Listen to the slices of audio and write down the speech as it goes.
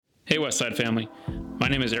Hey Westside family, my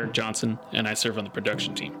name is Eric Johnson and I serve on the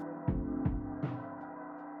production team.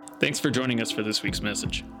 Thanks for joining us for this week's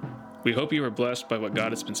message. We hope you are blessed by what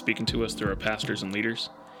God has been speaking to us through our pastors and leaders,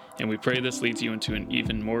 and we pray this leads you into an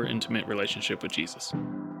even more intimate relationship with Jesus.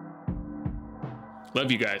 Love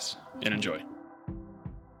you guys and enjoy.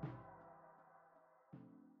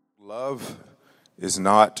 Love is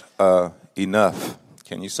not enough.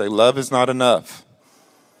 Can you say love is not enough?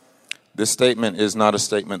 This statement is not a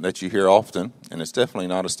statement that you hear often, and it's definitely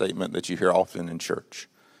not a statement that you hear often in church.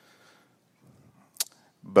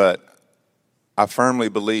 But I firmly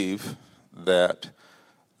believe that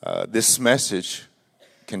this message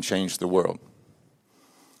can change the world,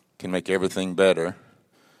 can make everything better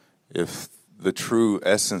if the true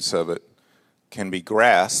essence of it can be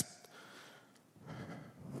grasped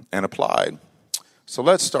and applied. So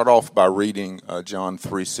let's start off by reading John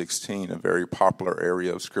 3:16, a very popular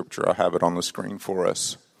area of Scripture. I have it on the screen for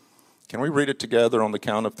us. Can we read it together on the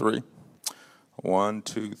count of three? 1,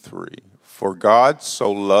 2, 3. For God so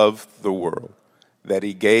loved the world that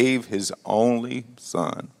he gave his only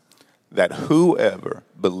Son, that whoever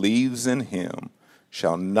believes in him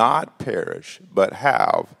shall not perish, but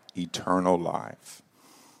have eternal life.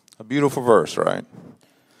 A beautiful verse, right?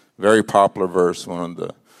 Very popular verse, one of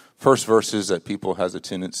the first verses that people has a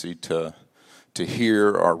tendency to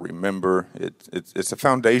hear or remember. It's a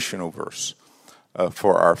foundational verse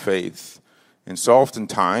for our faith. And so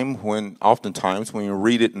oftentimes when you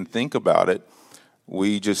read it and think about it,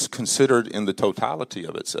 we just consider it in the totality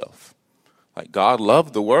of itself. Like God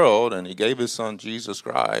loved the world and he gave his Son Jesus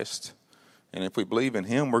Christ. And if we believe in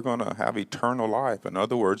him, we're going to have eternal life. In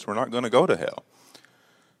other words, we're not going to go to hell.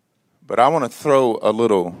 But I want to throw a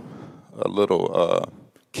little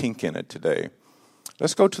kink in it today.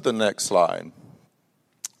 Let's go to the next slide.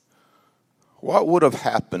 What would have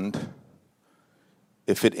happened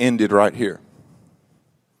if it ended right here?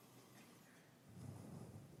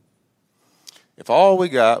 If all we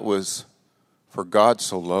got was, for God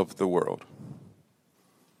so loved the world,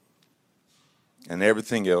 and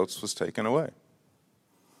everything else was taken away.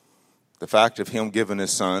 The fact of him giving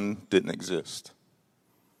his Son didn't exist.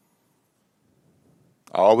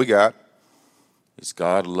 All we got is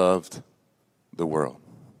God loved the world.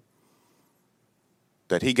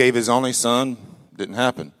 That he gave his only Son didn't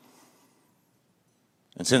happen.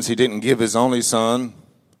 And since he didn't give his only Son,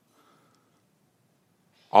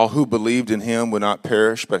 all who believed in him would not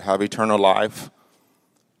perish but have eternal life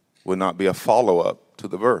would not be a follow-up to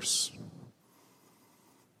the verse.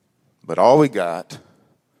 But all we got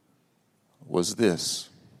was this.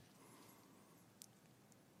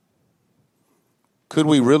 Could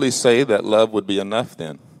we really say that love would be enough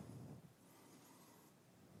then?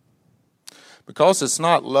 Because it's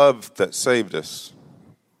not love that saved us.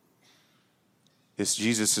 It's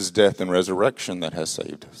Jesus' death and resurrection that has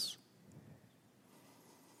saved us.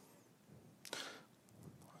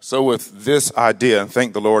 So with this idea, and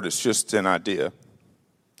thank the Lord it's just an idea,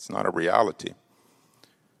 it's not a reality.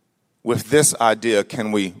 With this idea,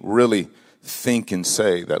 can we really think and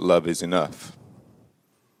say that love is enough?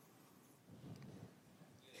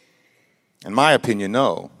 In my opinion,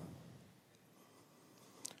 no.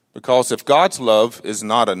 Because if God's love is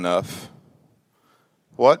not enough,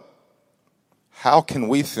 how can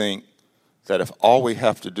we think that if all we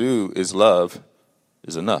have to do is love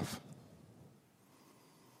is enough?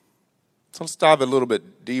 So let's dive a little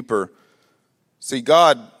bit deeper. See,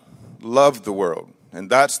 God loved the world, and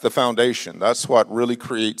that's the foundation. That's what really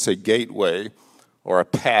creates a gateway or a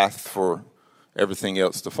path for everything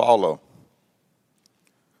else to follow.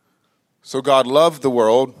 So God loved the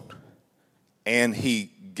world, and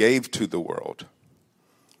he gave to the world.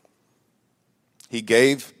 He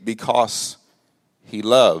gave because he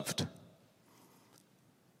loved.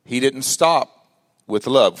 He didn't stop with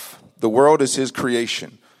love. The world is his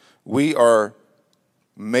creation. We are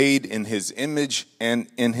made in his image and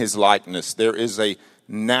in his likeness. There is a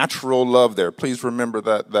natural love there. Please remember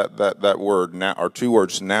that word, or two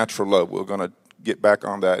words, natural love. We're going to get back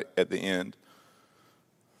on that at the end.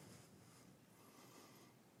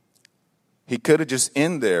 He could have just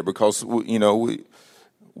ended there because,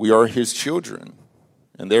 we are his children.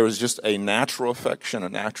 And there is just a natural affection, a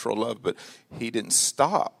natural love. But he didn't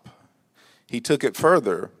stop. He took it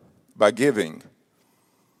further by giving.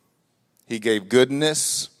 He gave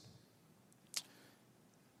goodness.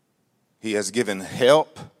 He has given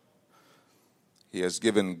help. He has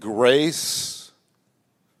given grace.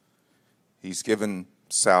 He's given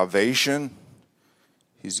salvation.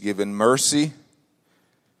 He's given mercy.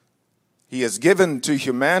 He has given to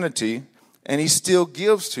humanity, and he still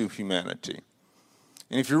gives to humanity.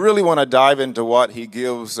 And if you really want to dive into what he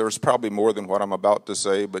gives, there's probably more than what I'm about to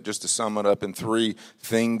say, but just to sum it up in three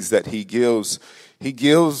things that he gives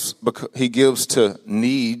to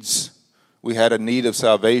needs. We had a need of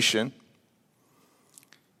salvation.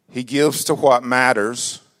 He gives to what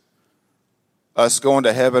matters. Us going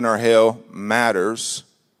to heaven or hell matters.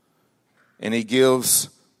 And he gives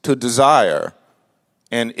to desire.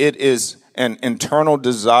 And it is an internal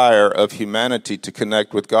desire of humanity to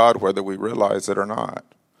connect with God, whether we realize it or not.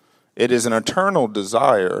 It is an eternal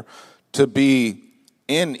desire to be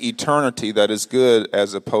in eternity that is good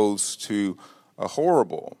as opposed to a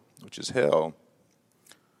horrible, which is hell.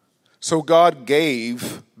 So God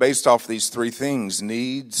gave, based off these three things,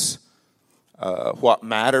 needs, what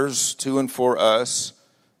matters to and for us,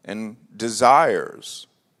 and desires.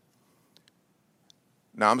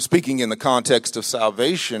 Now, I'm speaking in the context of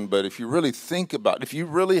salvation, but if you really think about it, if you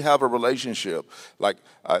really have a relationship, like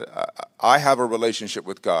I have a relationship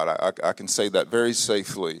with God, I can say that very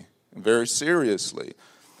safely, very seriously.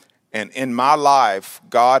 And in my life,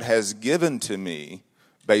 God has given to me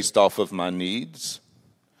based off of my needs,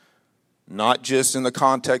 not just in the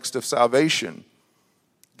context of salvation.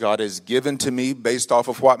 God has given to me based off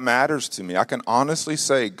of what matters to me. I can honestly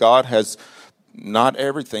say God has, not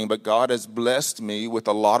everything, but God has blessed me with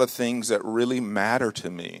a lot of things that really matter to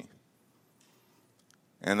me.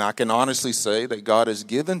 And I can honestly say that God has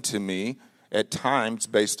given to me at times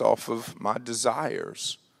based off of my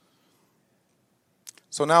desires.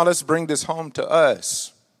 So now let's bring this home to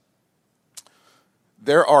us.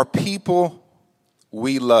 There are people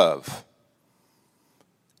we love.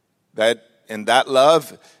 And that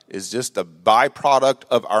love is just a byproduct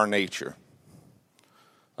of our nature,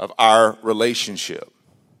 of our relationship.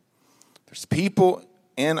 There's people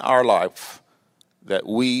in our life that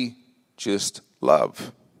we just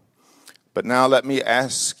love. But now let me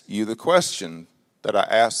ask you the question that I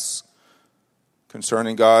asked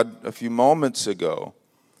concerning God a few moments ago.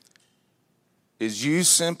 Is you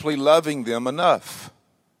simply loving them enough?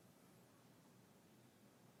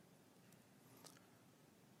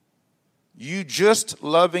 You just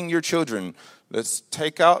loving your children. Let's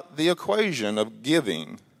take out the equation of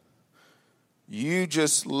giving. You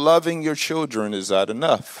just loving your children, is that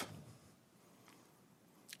enough?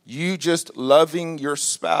 You just loving your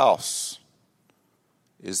spouse,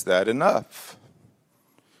 is that enough?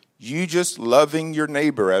 You just loving your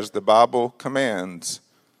neighbor as the Bible commands,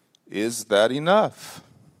 is that enough?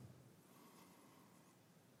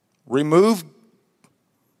 Remove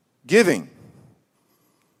giving.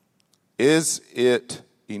 Is it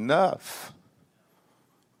enough?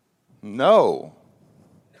 No.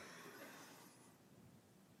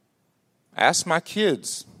 Ask my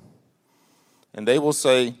kids, and they will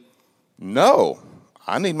say, no,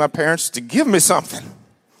 I need my parents to give me something.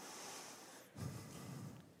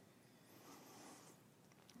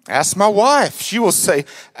 Ask my wife. She will say,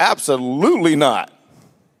 absolutely not.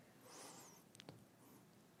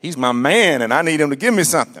 He's my man, and I need him to give me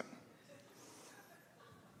something.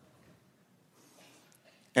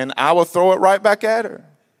 And I will throw it right back at her.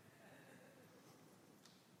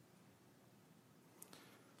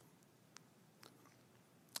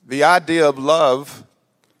 The idea of love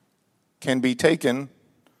can be taken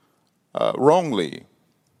wrongly.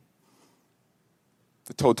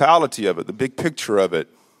 The totality of it, the big picture of it,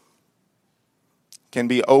 can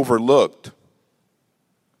be overlooked.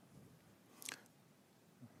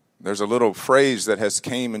 There's a little phrase that has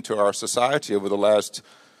came into our society over the last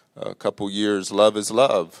couple years: love is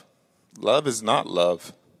love. Love is not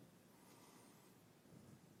love.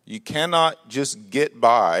 You cannot just get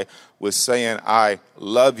by with saying, I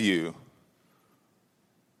love you,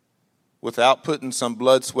 without putting some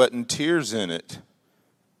blood, sweat, and tears in it.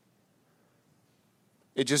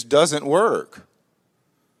 It just doesn't work.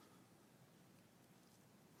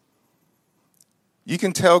 You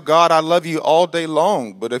can tell God, I love you all day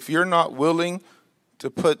long, but if you're not willing to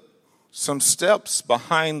put some steps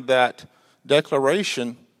behind that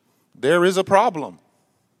declaration, there is a problem.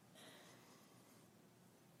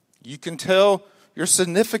 You can tell your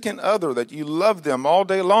significant other that you love them all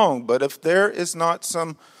day long, but if there is not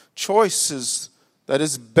some choices that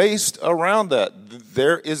is based around that,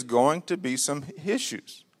 there is going to be some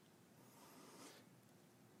issues.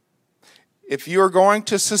 If you're going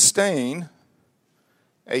to sustain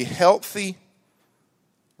a healthy,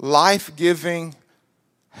 life-giving,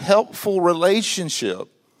 helpful relationship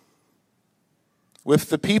with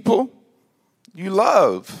the people you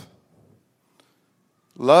love,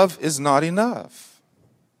 love is not enough.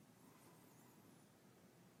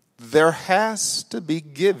 There has to be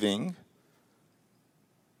giving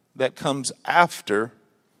that comes after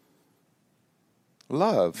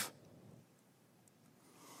love.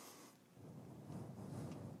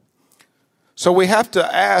 So we have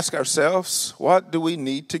to ask ourselves, what do we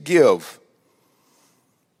need to give?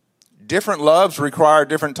 Different loves require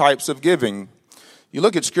different types of giving. You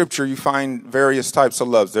look at Scripture, you find various types of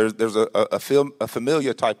loves. There's a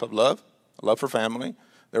familiar type of love, a love for family.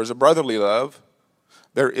 There's a brotherly love.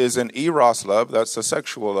 There is an eros love, that's a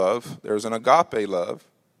sexual love. There's an agape love,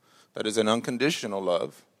 that is an unconditional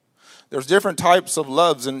love. There's different types of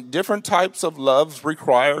loves, and different types of loves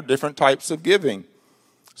require different types of giving.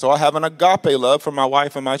 So I have an agape love for my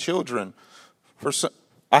wife and my children.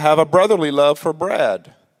 I have a brotherly love for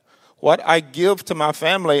Brad. What I give to my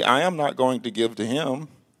family, I am not going to give to him.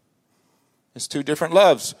 It's two different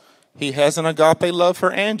loves. He has an agape love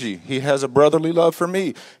for Angie. He has a brotherly love for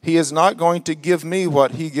me. He is not going to give me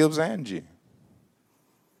what he gives Angie.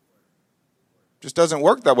 Just doesn't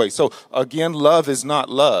work that way. So again, love is not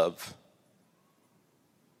love.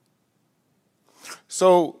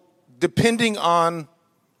 So depending on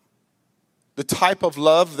the type of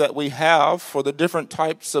love that we have for the different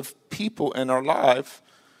types of people in our life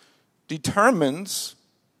determines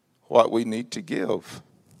what we need to give.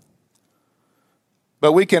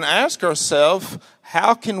 But we can ask ourselves,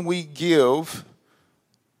 how can we give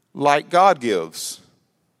like God gives?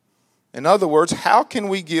 In other words, how can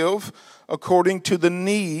we give according to the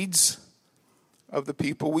needs of the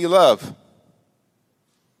people we love?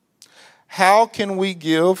 How can we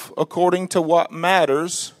give according to what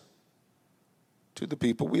matters to the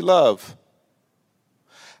people we love?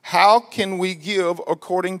 How can we give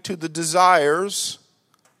according to the desires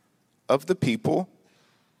of the people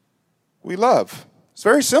we love? It's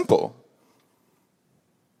very simple.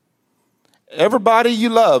 Everybody you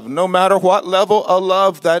love, no matter what level of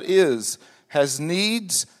love that is, has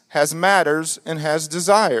needs, has matters, and has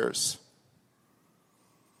desires.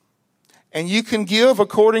 And you can give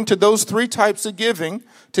according to those three types of giving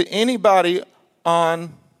to anybody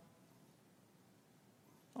on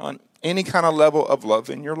any kind of level of love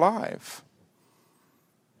in your life.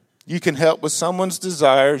 You can help with someone's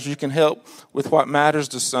desires, you can help with what matters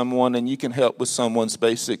to someone, and you can help with someone's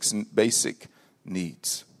basic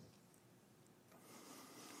needs.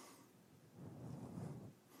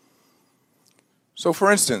 So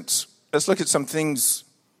for instance, let's look at some things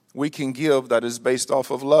we can give that is based off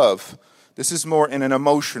of love. This is more in an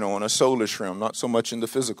emotional and a soulish realm, not so much in the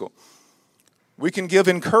physical. We can give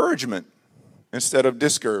encouragement instead of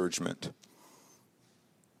discouragement.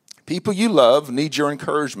 People you love need your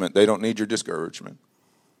encouragement. They don't need your discouragement.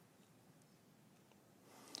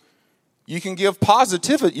 You can give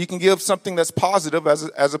positivity. You can give something that's positive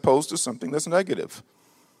as opposed to something that's negative.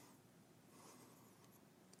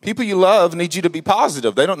 People you love need you to be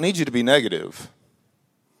positive. They don't need you to be negative.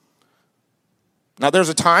 Now, there's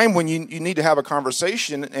a time when you need to have a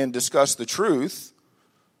conversation and discuss the truth.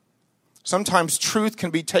 Sometimes truth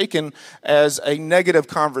can be taken as a negative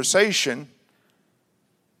conversation.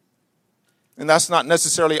 And that's not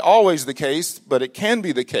necessarily always the case, but it can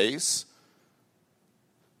be the case.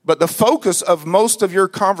 But the focus of most of your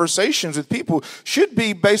conversations with people should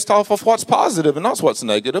be based off of what's positive and not what's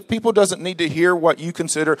negative. People doesn't need to hear what you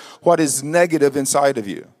consider what is negative inside of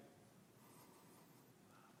you.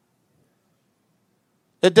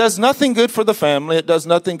 It does nothing good for the family. It does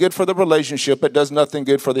nothing good for the relationship. It does nothing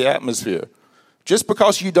good for the atmosphere. Just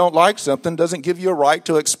because you don't like something doesn't give you a right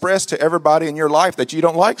to express to everybody in your life that you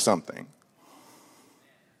don't like something.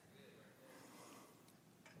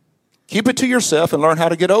 Keep it to yourself and learn how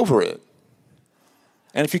to get over it.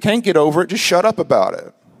 And if you can't get over it, just shut up about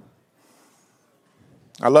it.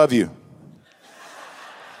 I love you.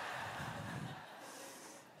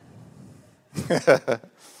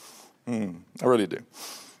 I really do.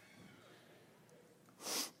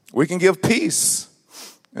 We can give peace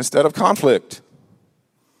instead of conflict.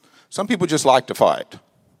 Some people just like to fight,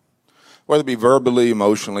 whether it be verbally,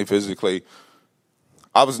 emotionally, physically.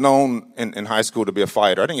 I was known in high school to be a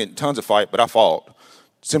fighter. I didn't get in tons of fight, but I fought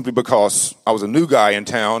simply because I was a new guy in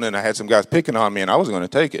town and I had some guys picking on me and I wasn't going to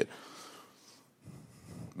take it.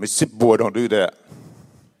 Mississippi boy, don't do that.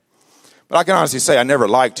 But I can honestly say I never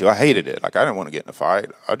liked to. I hated it. Like, I didn't want to get in a fight.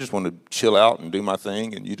 I just wanted to chill out and do my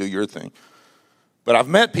thing and you do your thing. But I've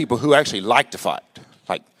met people who actually like to fight.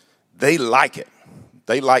 Like, they like it.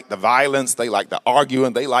 They like the violence. They like the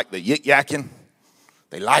arguing. They like the yik-yakking.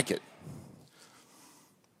 They like it.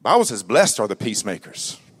 The Bible says, blessed are the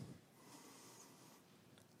peacemakers.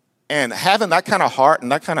 And having that kind of heart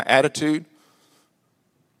and that kind of attitude,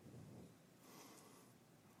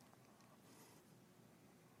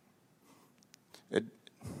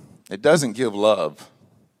 it doesn't give love.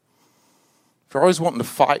 If you're always wanting to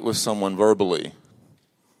fight with someone verbally,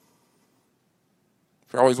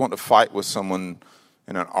 if you always want to fight with someone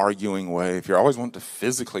in an arguing way, if you always want to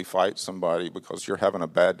physically fight somebody because you're having a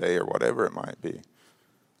bad day or whatever it might be,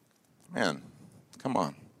 man, come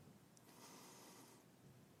on.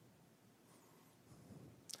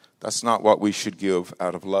 That's not what we should give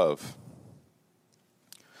out of love.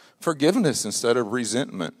 Forgiveness instead of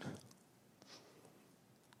resentment.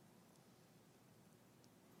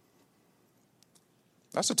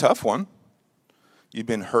 That's a tough one. You've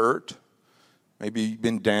been hurt. Maybe you've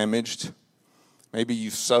been damaged. Maybe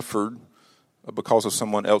you've suffered because of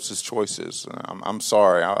someone else's choices. I'm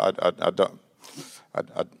sorry. I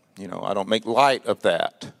don't make light of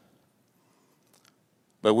that.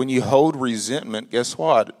 But when you hold resentment, guess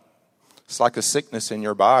what? It's like a sickness in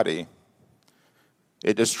your body.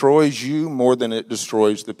 It destroys you more than it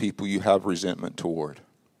destroys the people you have resentment toward.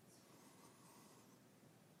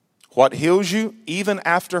 What heals you, even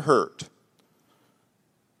after hurt,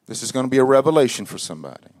 this is going to be a revelation for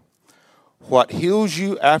somebody. What heals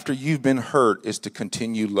you after you've been hurt is to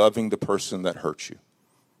continue loving the person that hurt you.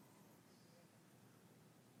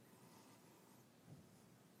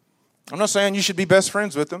 I'm not saying you should be best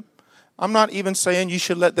friends with them. I'm not even saying you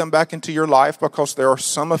should let them back into your life, because there are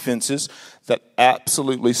some offenses that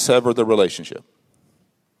absolutely sever the relationship.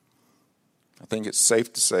 I think it's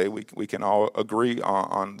safe to say we can all agree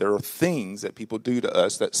on there are things that people do to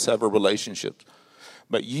us that sever relationships.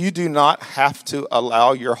 But you do not have to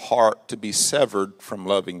allow your heart to be severed from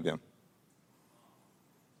loving them.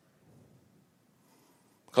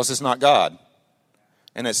 Because it's not God.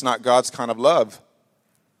 And it's not God's kind of love.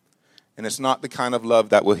 And it's not the kind of love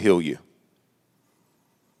that will heal you.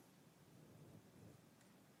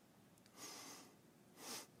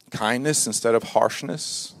 Kindness instead of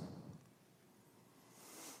harshness.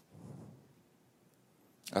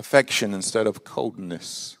 Affection instead of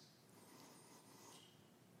coldness.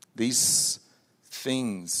 These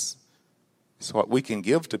things is what we can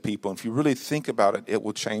give to people. If you really think about it, it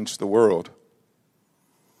will change the world.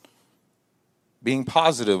 Being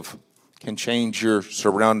positive can change your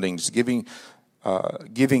surroundings. Giving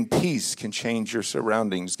peace can change your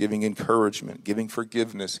surroundings. Giving encouragement, giving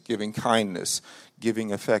forgiveness, giving kindness,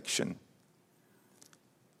 giving affection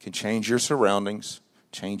can change your surroundings,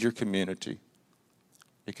 change your community.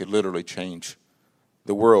 It could literally change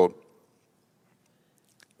the world.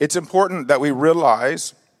 It's important that we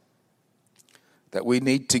realize that we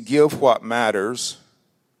need to give what matters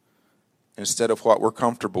instead of what we're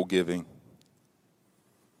comfortable giving.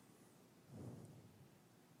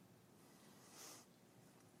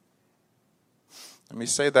 Let me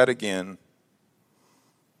say that again.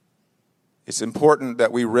 It's important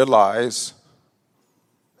that we realize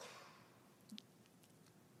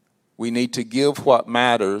we need to give what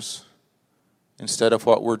matters instead of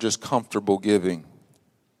what we're just comfortable giving.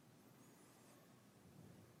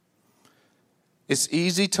 It's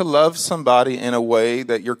easy to love somebody in a way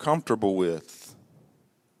that you're comfortable with.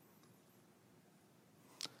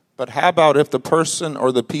 But how about if the person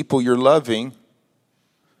or the people you're loving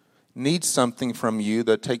needs something from you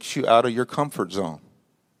that takes you out of your comfort zone?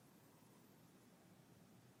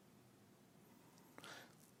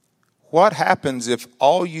 What happens if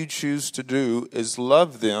all you choose to do is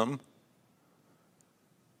love them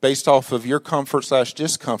based off of your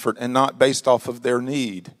comfort/discomfort and not based off of their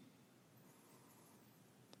need?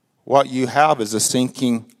 What you have is a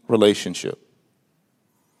sinking relationship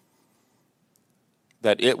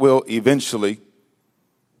that it will eventually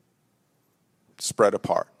spread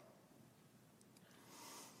apart.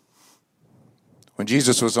 When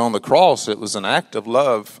Jesus was on the cross, it was an act of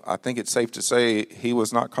love. I think it's safe to say he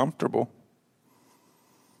was not comfortable.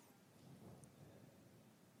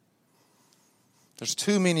 There's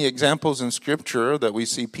too many examples in Scripture that we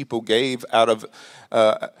see people gave out of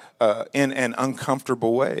in an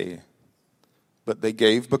uncomfortable way, but they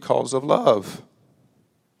gave because of love.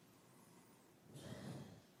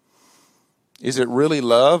 Is it really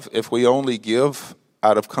love if we only give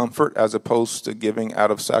out of comfort as opposed to giving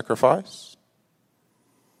out of sacrifice?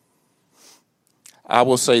 I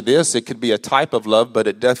will say this, it could be a type of love, but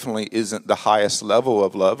it definitely isn't the highest level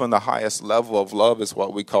of love. And the highest level of love is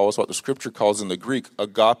what the Scripture calls in the Greek,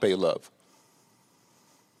 agape love.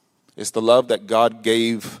 It's the love that God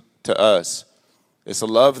gave to us. It's a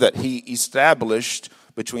love that he established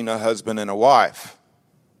between a husband and a wife.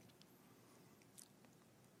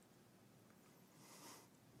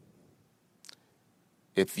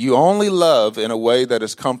 If you only love in a way that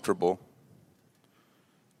is comfortable,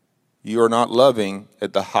 you are not loving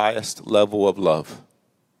at the highest level of love.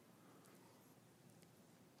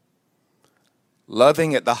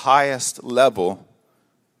 Loving at the highest level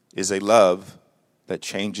is a love that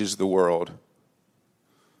changes the world.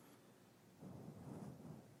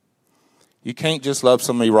 You can't just love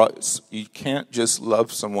someone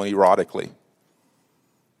erotically.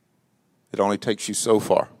 It only takes you so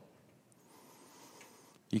far.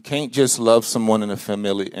 You can't just love someone in a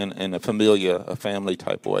family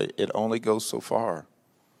type way. It only goes so far.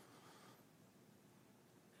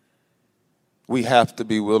 We have to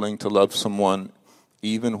be willing to love someone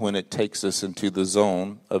even when it takes us into the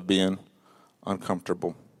zone of being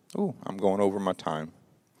uncomfortable. Oh, I'm going over my time.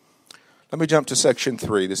 Let me jump to section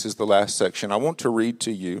 3. This is the last section. I want to read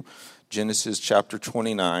to you Genesis chapter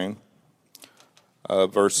 29,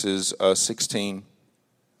 verses 16.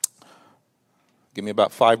 Give me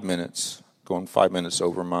about 5 minutes, going 5 minutes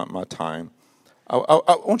over my time.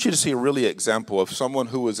 I want you to see a really example of someone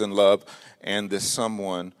who was in love and this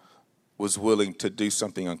someone was willing to do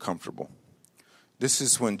something uncomfortable. This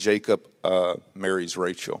is when Jacob marries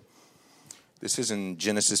Rachel. This is in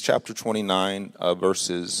Genesis chapter 29,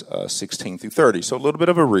 verses 16 through 30. So a little bit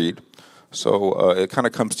of a read. So it kind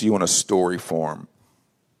of comes to you in a story form.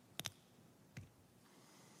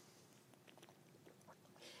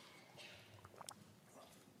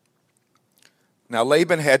 Now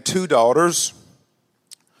Laban had 2 daughters.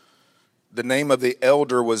 The name of the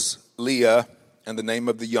elder was Leah, and the name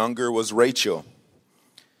of the younger was Rachel.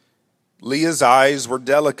 Leah's eyes were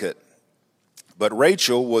delicate, but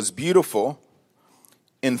Rachel was beautiful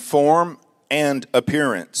in form and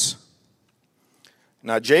appearance.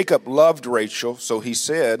 Now Jacob loved Rachel, so he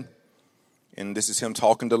said, and this is him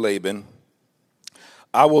talking to Laban,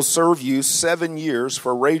 I will serve you 7 years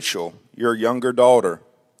for Rachel, your younger daughter.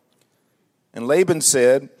 And Laban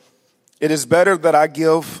said, it is better that I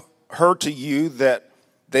give her to you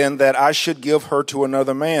than that I should give her to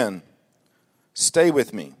another man. Stay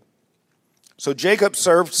with me. So Jacob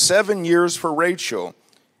served 7 years for Rachel,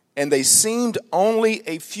 and they seemed only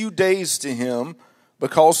a few days to him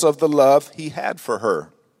because of the love he had for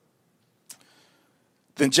her.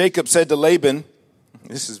 Then Jacob said to Laban,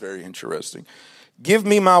 this is very interesting, give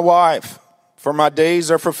me my wife, for my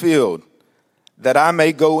days are fulfilled, that I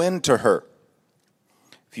may go into her.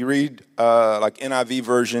 If you read like NIV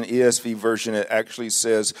version, ESV version, it actually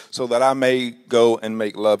says, so that I may go and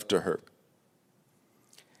make love to her.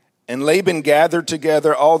 And Laban gathered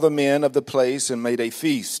together all the men of the place and made a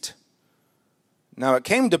feast. Now it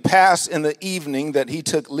came to pass in the evening that he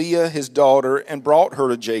took Leah his daughter and brought her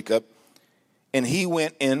to Jacob, and he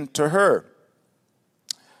went in to her.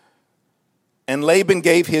 And Laban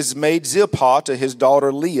gave his maid Zilpah to his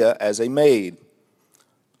daughter Leah as a maid.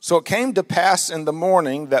 So it came to pass in the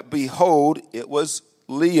morning that, behold, it was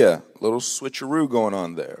Leah. Little switcheroo going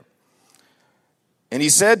on there. And he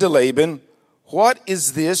said to Laban, what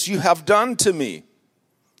is this you have done to me?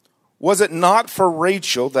 Was it not for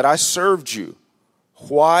Rachel that I served you?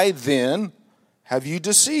 Why then have you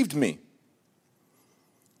deceived me?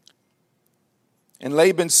 And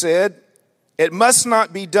Laban said, it must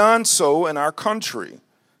not be done so in our country,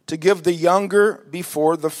 to give the younger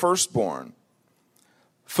before the firstborn.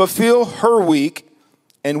 Fulfill her week,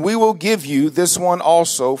 and we will give you this one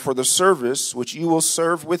also for the service which you will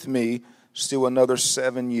serve with me still another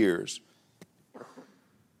 7 years.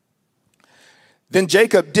 Then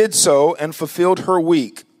Jacob did so and fulfilled her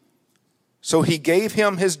week. So he gave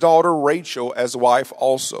him his daughter Rachel as wife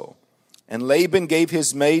also. And Laban gave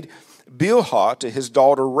his maid Bilhah to his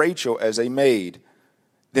daughter Rachel as a maid.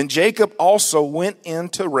 Then Jacob also went in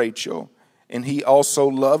to Rachel, and he also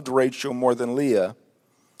loved Rachel more than Leah.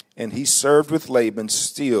 And he served with Laban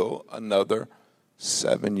still another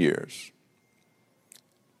 7 years.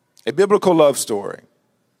 A biblical love story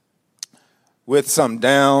with some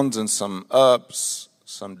downs and some ups,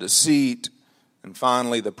 some deceit, and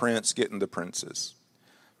finally the prince getting the princess.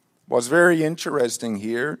 What's very interesting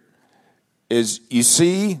here is you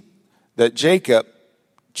see that Jacob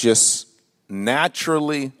just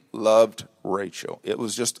naturally loved Rachel. It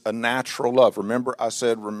was just a natural love.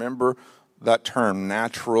 Remember that term,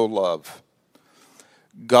 natural love.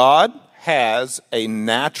 God has a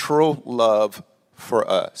natural love for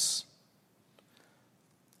us.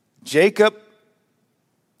 Jacob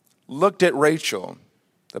looked at Rachel.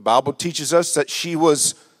 The Bible teaches us that she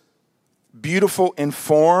was beautiful in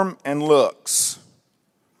form and looks.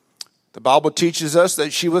 The Bible teaches us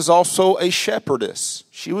that she was also a shepherdess.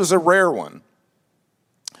 She was a rare one.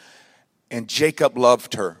 And Jacob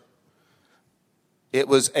loved her. It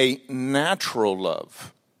was a natural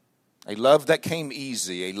love, a love that came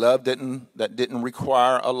easy, a love that didn't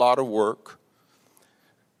require a lot of work.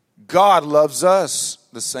 God loves us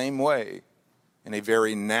the same way, in a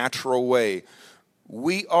very natural way.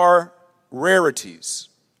 We are rarities.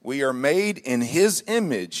 We are made in His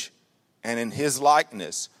image and in His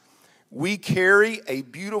likeness. We carry a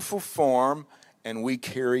beautiful form and we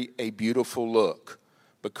carry a beautiful look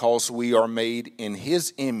because we are made in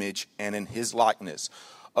His image and in His likeness.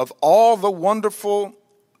 Of all the wonderful,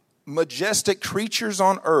 majestic creatures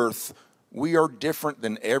on earth, we are different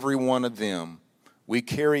than every one of them. We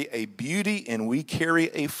carry a beauty and we carry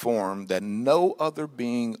a form that no other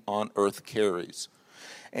being on earth carries.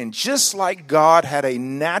 And just like God had a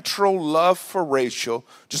natural love for Rachel,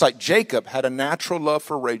 just like Jacob had a natural love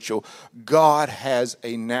for Rachel, God has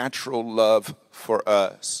a natural love for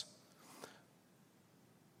us.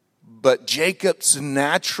 But Jacob's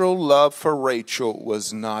natural love for Rachel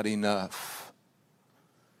was not enough.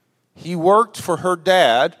 He worked for her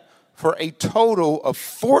dad for a total of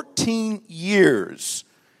 14 years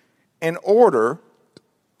in order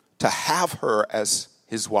to have her as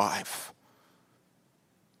his wife.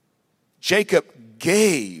 Jacob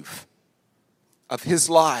gave of his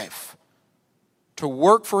life to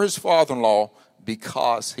work for his father-in-law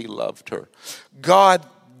because he loved her. God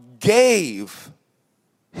gave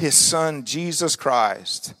his son Jesus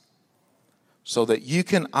Christ so that you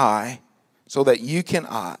and I,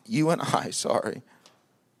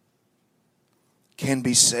 can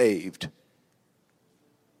be saved.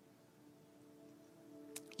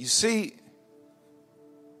 You see,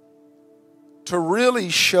 to really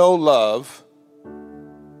show love,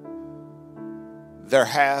 there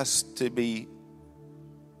has to be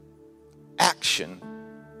action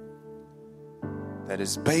that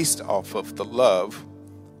is based off of the love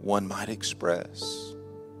one might express.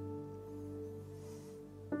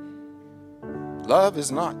 Love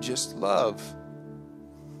is not just love.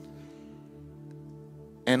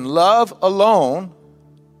 And love alone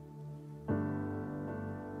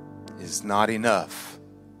is not enough.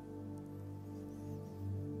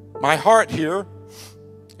 My heart here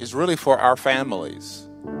is really for our families.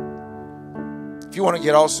 If you want to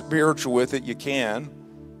get all spiritual with it, you can.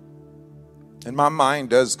 And my mind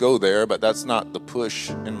does go there, but that's not the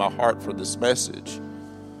push in my heart for this message.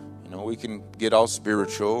 You know, we can get all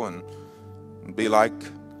spiritual and be like,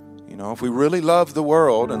 you know, if we really love the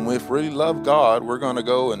world and we really love God, we're going to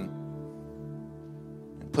go and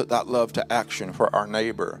put that love to action for our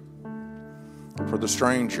neighbor, for the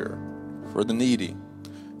stranger, for the needy.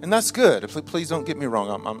 And that's good. Please don't get me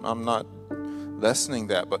wrong. I'm not lessening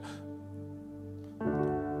that. But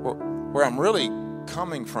where I'm really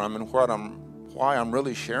coming from and why I'm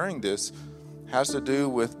really sharing this has to do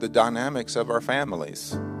with the dynamics of our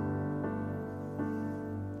families.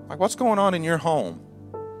 Like, what's going on in your home?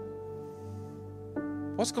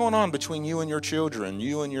 What's going on between you and your children,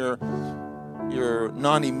 you and your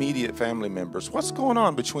non-immediate family members? What's going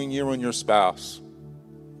on between you and your spouse?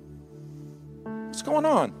 What's going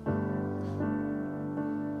on?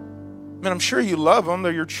 I mean, I'm sure you love them.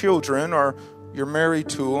 They're your children, or you're married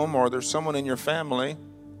to them, or there's someone in your family.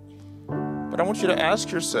 But I want you to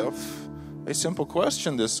ask yourself a simple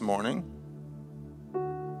question this morning.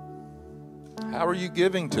 How are you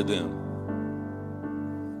giving to them?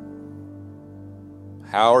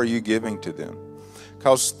 How are you giving to them?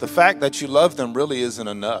 Because the fact that you love them really isn't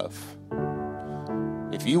enough.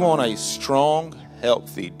 If you want a strong,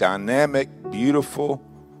 healthy, dynamic, beautiful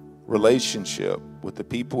relationship with the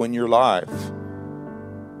people in your life,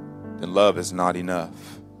 then love is not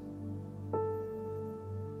enough.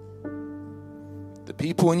 The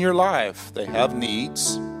people in your life, they have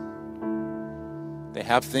needs, they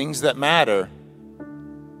have things that matter,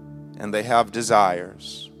 and they have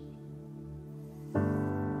desires.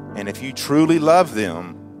 And if you truly love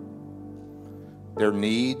them, their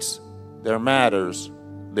needs, their matters,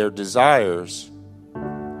 their desires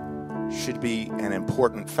should be an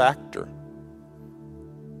important factor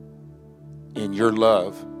in your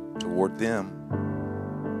love toward them.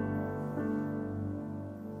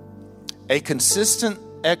 A consistent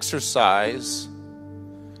exercise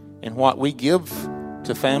in what we give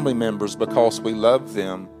to family members because we love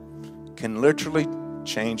them can literally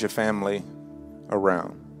change a family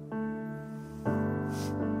around.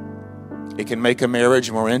 It can make a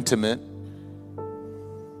marriage more intimate.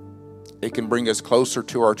 It can bring us closer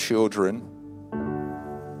to our children.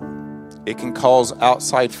 It can cause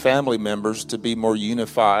outside family members to be more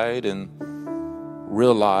unified and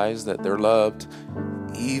realize that they're loved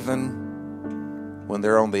even when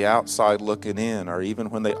they're on the outside looking in, or even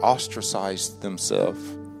when they ostracize themselves.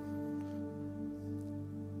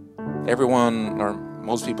 Everyone, or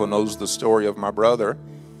most people, knows the story of my brother,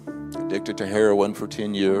 addicted to heroin for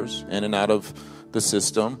 10 years, in and out of the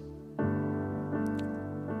system.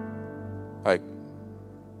 Like,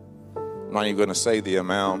 I'm not even going to say the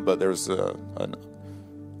amount, but there's an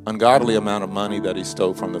ungodly amount of money that he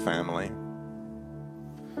stole from the family.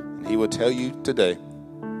 And he will tell you today,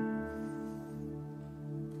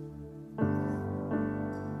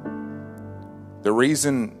 the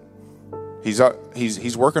reason he's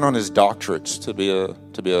working on his doctorates to be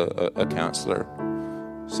a counselor,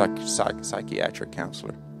 psychiatric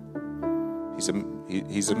counselor.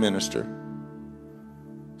 He's a minister,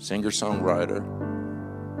 singer-songwriter.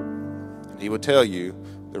 And he will tell you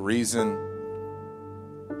the reason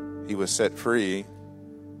he was set free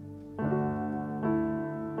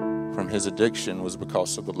from his addiction was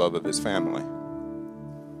because of the love of his family.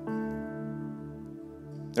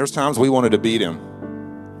 There's times we wanted to beat him,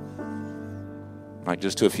 like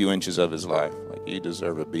just to a few inches of his life. Like, you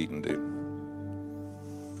deserve a beating, dude.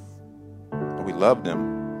 But we loved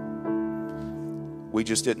him. We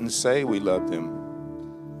just didn't say we loved him.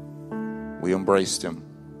 We embraced him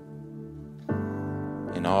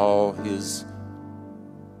in all his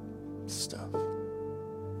stuff.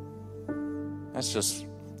 That's just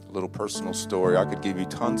a little personal story. I could give you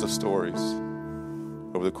tons of stories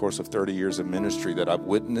over the course of 30 years of ministry that I've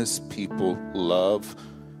witnessed people love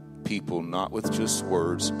people, not with just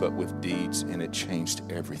words, but with deeds, and it changed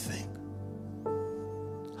everything.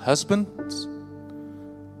 Husbands,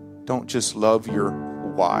 don't just love your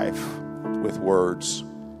wife with words.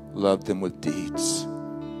 Love them with deeds.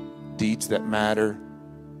 Deeds that matter.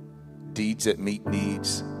 Deeds that meet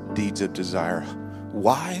needs. Deeds of desire.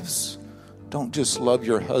 Wives, don't just love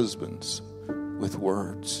your husbands with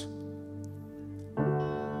words.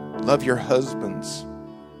 Love your husbands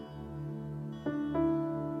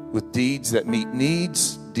with deeds that meet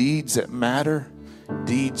needs, deeds that matter,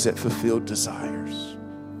 deeds that fulfill desires.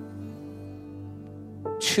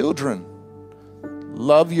 Children,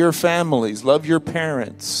 love your families, love your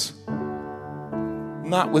parents,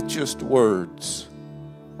 not with just words,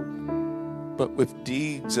 but with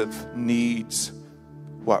deeds of needs,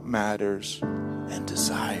 what matters, and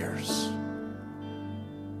desires.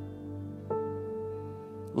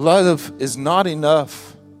 Love is not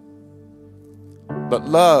enough, but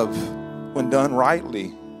love, when done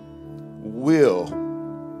rightly, will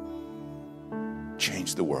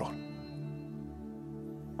change the world.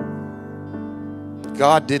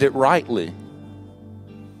 God did it rightly.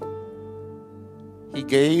 He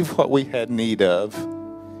gave what we had need of.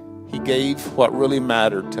 He gave what really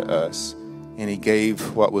mattered to us, and he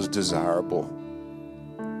gave what was desirable.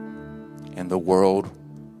 And the world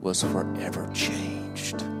was forever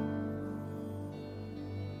changed.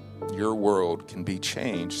 Your world can be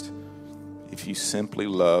changed if you simply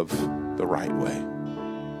love the right way.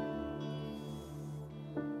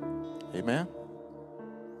 Amen?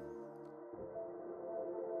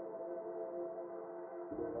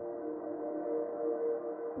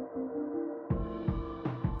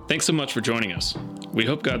 Thanks so much for joining us. We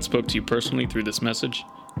hope God spoke to you personally through this message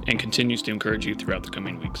and continues to encourage you throughout the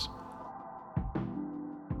coming weeks.